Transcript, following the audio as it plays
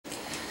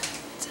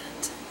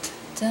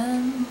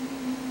dun,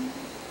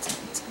 dun,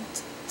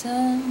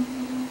 dun,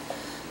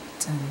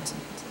 dun,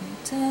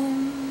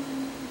 dun,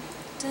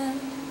 dun.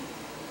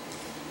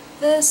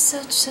 There's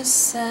such a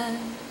sad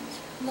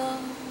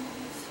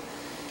love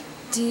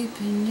deep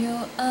in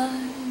your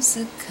eyes,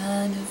 a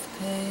kind of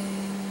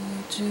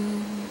pale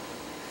dew,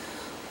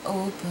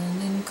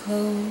 open and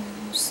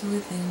close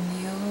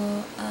within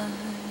your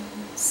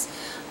eyes.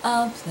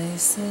 I'll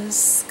place the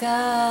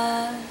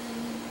sky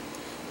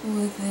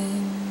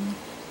within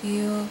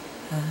your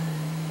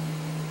eyes.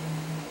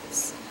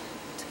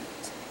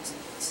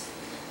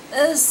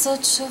 There's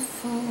such a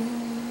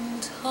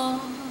fooled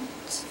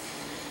heart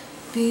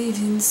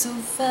beating so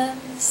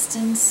fast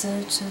in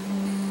search of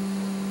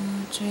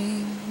new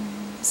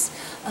dreams,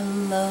 a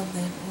love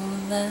that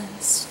will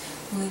last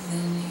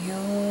within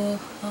your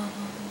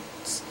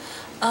heart.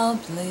 I'll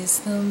place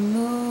the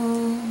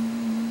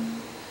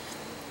moon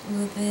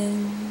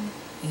within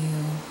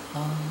your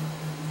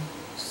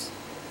heart.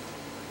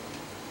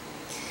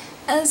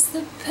 As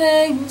the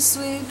pain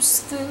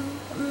sweeps through,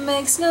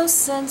 makes no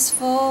sense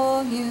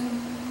for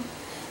you.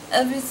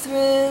 Every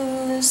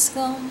thrill is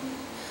gone,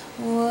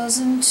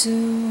 wasn't too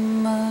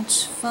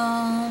much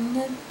fun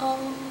at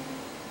all.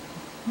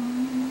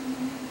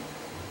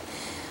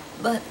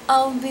 But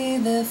I'll be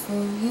there for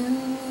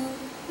you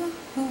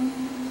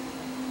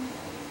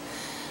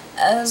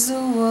as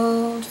the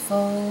world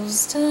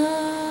falls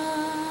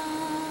down,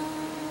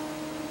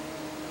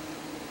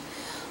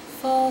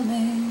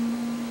 falling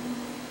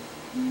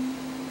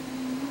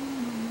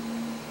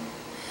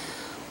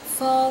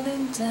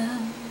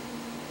down,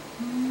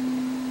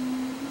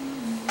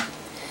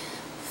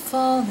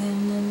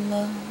 falling in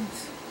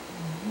love.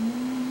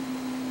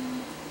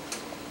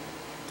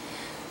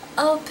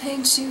 I'll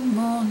paint you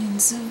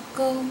mornings of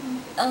gold,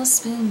 I'll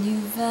spin you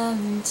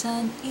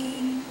Valentine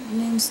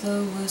evenings,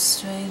 though we're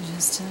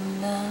strangers till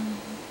now.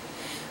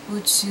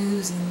 We're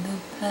choosing the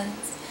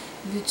path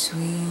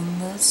between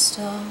the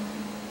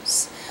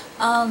stars.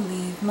 I'll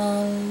leave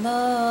my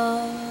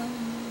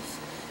love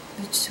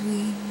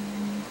between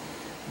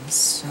the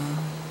stars.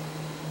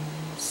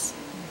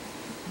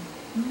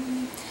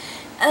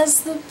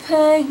 As the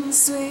pain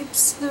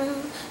sweeps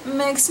through,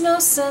 makes no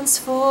sense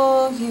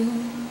for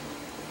you.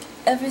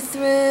 Every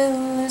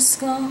thrill is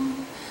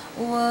gone,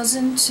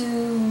 wasn't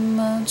too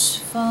much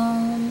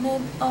fun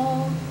at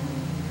all.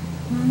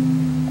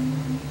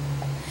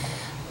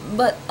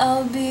 But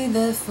I'll be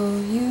there for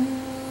you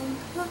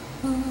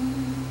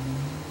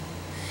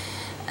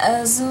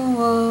as the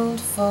world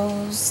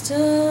falls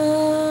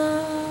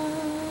down,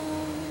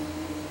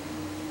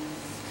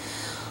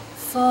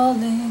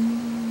 falling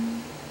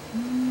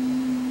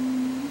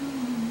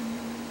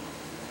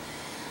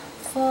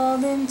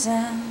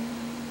down.